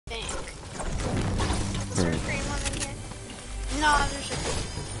No, there's a... I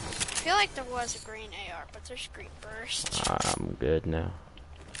feel like there was a green AR, but there's green burst. I'm good now.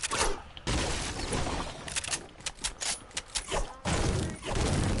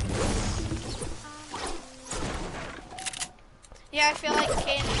 Yeah, I feel like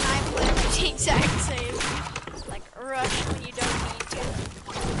Kane and I play the exact same. Like, rush when you don't need to.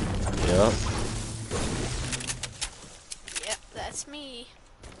 Yep. Yep, that's me.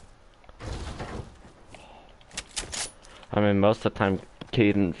 I mean, most of the time,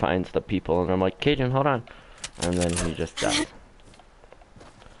 Caden finds the people, and I'm like, Caden, hold on. And then he just dies.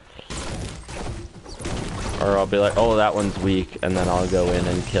 Or I'll be like, oh, that one's weak, and then I'll go in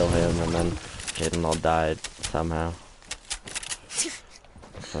and kill him, and then Caden will die somehow.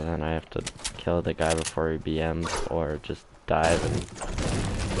 So then I have to kill the guy before he BMs, or just dive and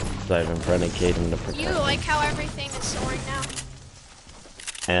dive in front of Caden to protect You him. like how everything is soaring now?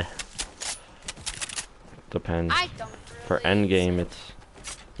 Eh. Depends. I don't really. For endgame, it's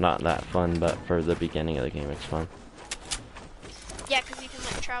not that fun, but for the beginning of the game, it's fun. Yeah, because you can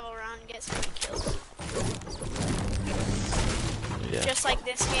like travel around and get so many kills. Yeah. Just like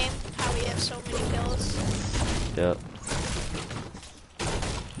this game, how we have so many kills. Yep.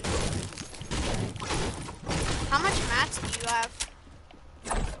 How much mats do you have?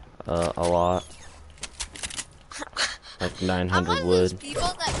 A lot. Like 900 I'm one of wood. those people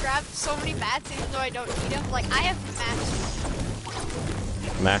that grab so many mats even though I don't need them. Like, I have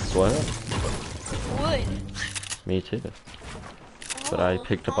Max what? wood. Me too. But I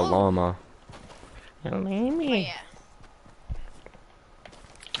picked up a llama. Oh, yeah.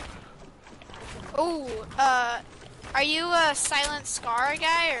 Oh, are you a Silent Scar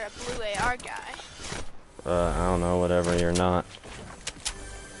guy or a Blue AR guy? I don't know, whatever you're not.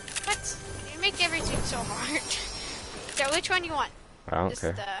 What? You make everything so hard. So which one you want? I don't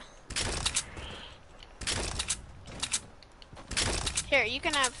care. Here, you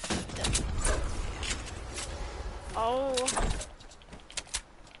can have the... Oh.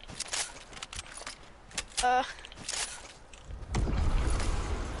 What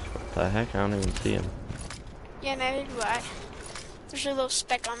the heck? I don't even see him. Yeah, neither do I. There's a little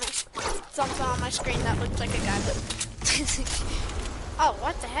speck on my... something on my screen that looks like a guy, but... Oh,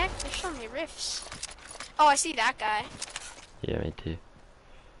 what the heck? There's so many rifts. Oh, I see that guy. Yeah, me too.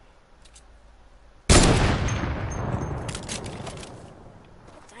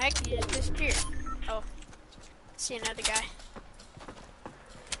 What the heck? He just disappeared. Oh. I see another guy.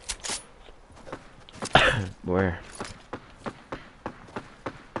 Where?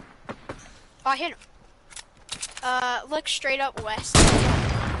 Oh, I hit him. Look straight up west.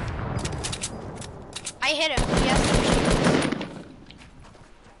 I hit him. He has no shields.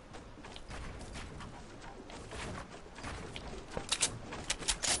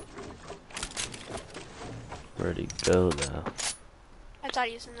 Where'd he go, though? I thought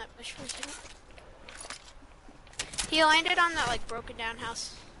he was in that bush for a second. He landed on that, like, broken down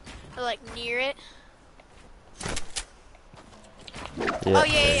house. Or, like, near it. Yeah, Oh,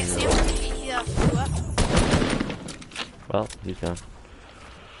 yeah. See him? He flew up. Well, he's gone.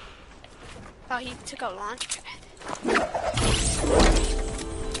 Oh, he took a launch pad.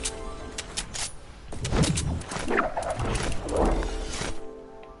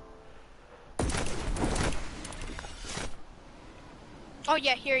 Oh,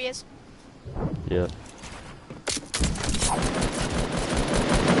 yeah, here he is. Yep.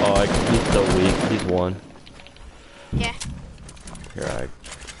 Oh, he's so weak. He's one. Yeah. Here,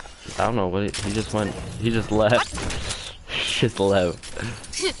 I don't know what he just went. He just left. He just left.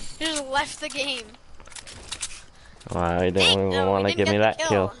 He just left the game. Oh, I didn't even want to give me that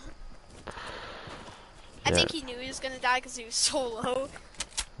kill. I think he knew he was gonna die because he was so low.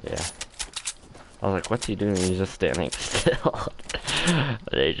 Yeah. I was like, what's he doing? He's just standing still.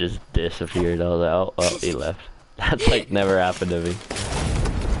 They just disappeared. I was like, oh, he left. That's like never happened to me.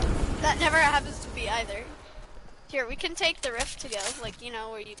 That never happens to me either. Here, we can take the rift to go, like, you know,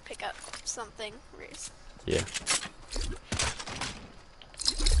 where you pick up something. Yeah.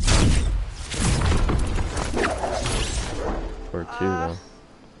 Or two, though.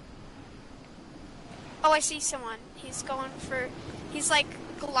 Oh, I see someone. He's going for... He's, like,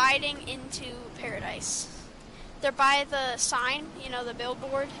 gliding into paradise. They're by the sign, you know, the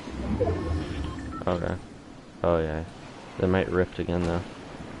billboard. Okay. Oh, yeah. They might rift again, though.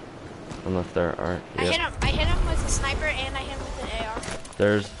 Unless there are... Yep. I hit him with a sniper and I hit him with an AR.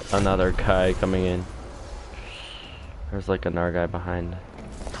 There's another guy coming in. There's like another guy behind.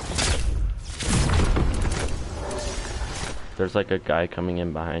 There's like a guy coming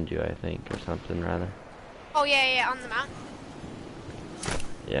in behind you, I think, or something, rather. Oh, yeah, on the mountain.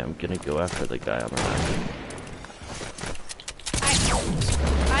 Yeah, I'm gonna go after the guy on the mountain.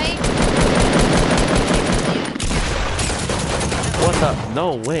 up?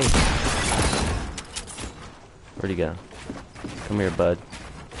 No way. Where'd he go? Come here, bud.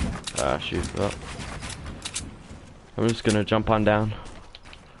 Ah, shoot. Well, I'm just gonna jump on down.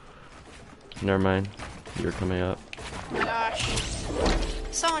 Never mind. You're coming up. Gosh.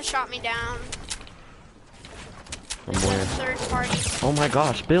 Someone shot me down. From There's where? a third party. Oh my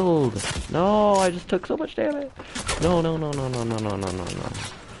gosh, build! No, I just took so much damage. No, no, no, no, no, no, no, no, no, no.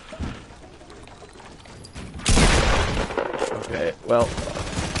 Okay, well.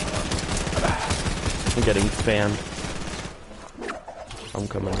 I'm getting spammed. I'm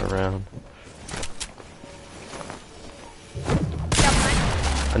coming around. Got mine.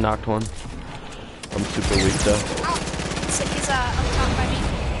 I knocked one. I'm super weak though. Oh, he's up top by me.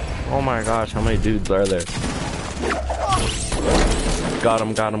 Oh my gosh, how many dudes are there? Oh. Got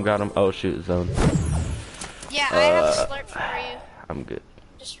him, got him, got him. Oh shoot, zone. Yeah, I have a slurp for you. I'm good.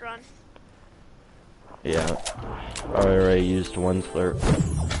 Just run. Yeah. I already used one slurp.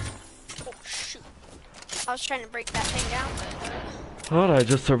 Oh shoot. I was trying to break that thing down, but How'd I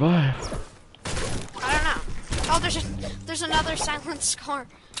just survive? I don't know. Oh, there's another silent scar.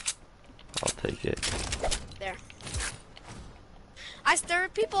 I'll take it. There. There were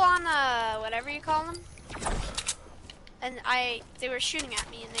people on whatever you call them, and they were shooting at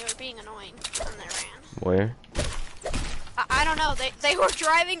me and they were being annoying, and they ran. Where? I don't know. They were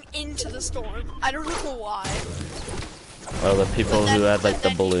driving into the storm. I don't know why. Oh, the people who had like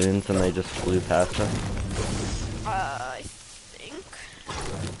the balloons and they just flew past them. I think.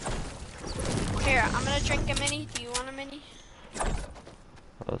 Here, I'm gonna drink a mini. Do you want a mini?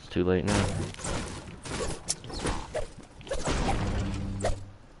 Oh, it's too late now.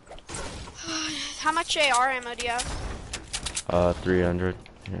 How much AR ammo do you have? 300.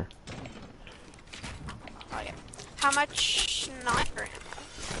 Here. Okay. How much sniper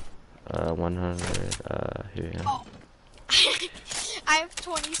ammo? 100. Here. Yeah. Oh. I have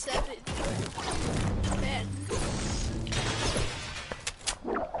 27. Man.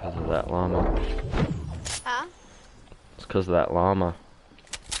 Because of that llama. Huh? It's because of that llama.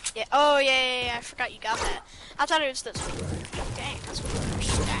 Yeah. Oh, yeah. I forgot you got that. I thought it was those people. Dang, that's what we're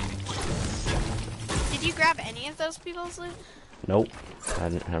stacked. Did you grab any of those people's loot? Nope. I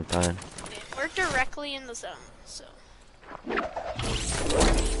didn't have time. Okay. We're directly in the zone, so.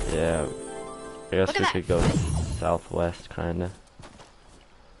 Yeah. I guess we could go southwest, kinda.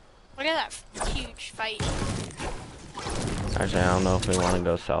 Look at that huge fight. Actually, I don't know if we want to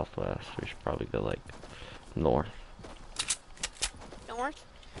go southwest. We should probably go, like, north. North?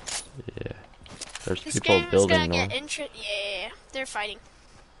 Yeah. There's This people game is building gonna north. get yeah, they're fighting.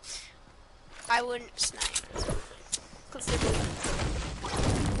 I wouldn't snipe. Cause they're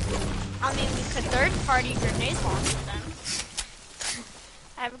I mean, we could third party grenade launcher them.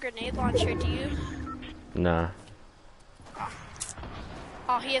 I have a grenade launcher, do you? Nah.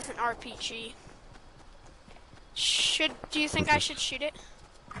 Oh, he has an RPG. Do you think I should shoot it?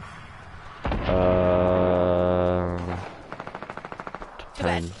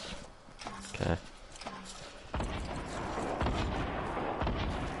 Depends. Okay.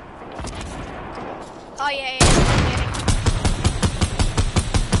 Oh yeah, I'm getting.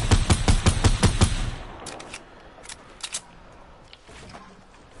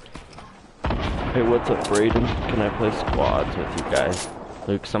 Hey, what's up, Brayden? Can I play squads with you guys?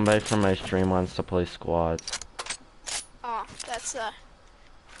 Luke, somebody from my stream wants to play squads. Oh, that's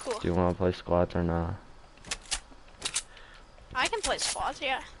cool. Do you want to play squads or not? I can play squads,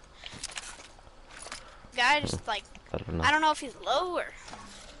 yeah. Guy just like I don't know. I don't know if he's low or.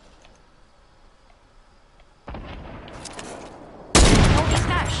 Oh, he's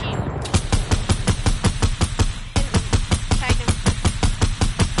got a shield. Tag him.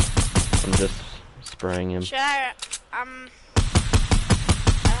 I'm just spraying him. Should I?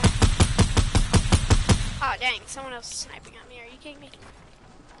 Oh dang! Someone else is sniping at me. Are you kidding me?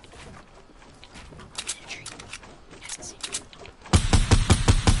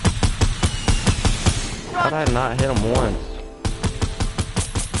 How did I not hit him once?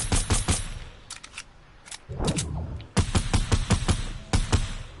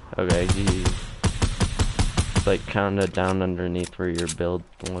 Okay, he's like kinda down underneath where your build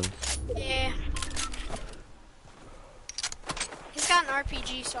was. Yeah. He's got an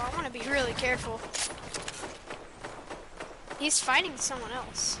RPG, so I want to be really careful. He's fighting someone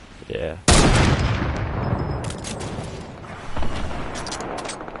else. Yeah.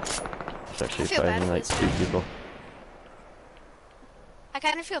 He's actually fighting like 2 people. I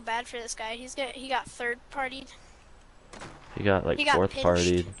kind of feel bad for this guy. He got third partied. He got like He got fourth pinched.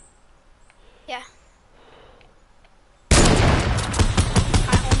 partied. Yeah.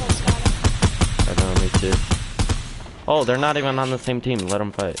 I almost got him. I know, me too. Oh, they're not even on the same team. Let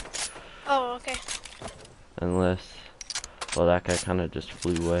them fight. Oh, okay. Unless, well, that guy kind of just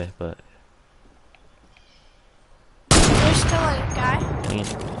flew away, but. There's still a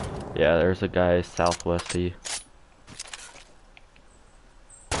guy. Yeah, there's a guy southwest of you.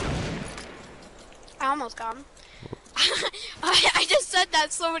 I almost got him. I just said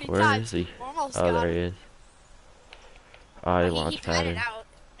that so many Where times. is he? Almost Oh, got there him. he is. Oh, he He launched padded pattern. out.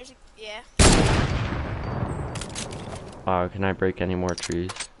 Yeah. Oh, can I break any more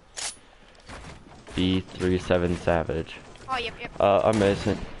trees? B37 Savage. Oh, yep. I'm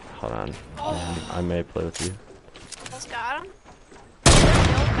missing. Hold on. Oh, I may play with you. almost got him. They're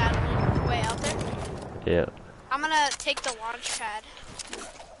build battling way out there. Yeah. I'm gonna take the launch pad.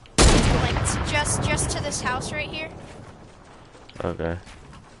 Like, just to this house right here. Okay.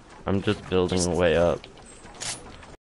 I'm just building Just- way up.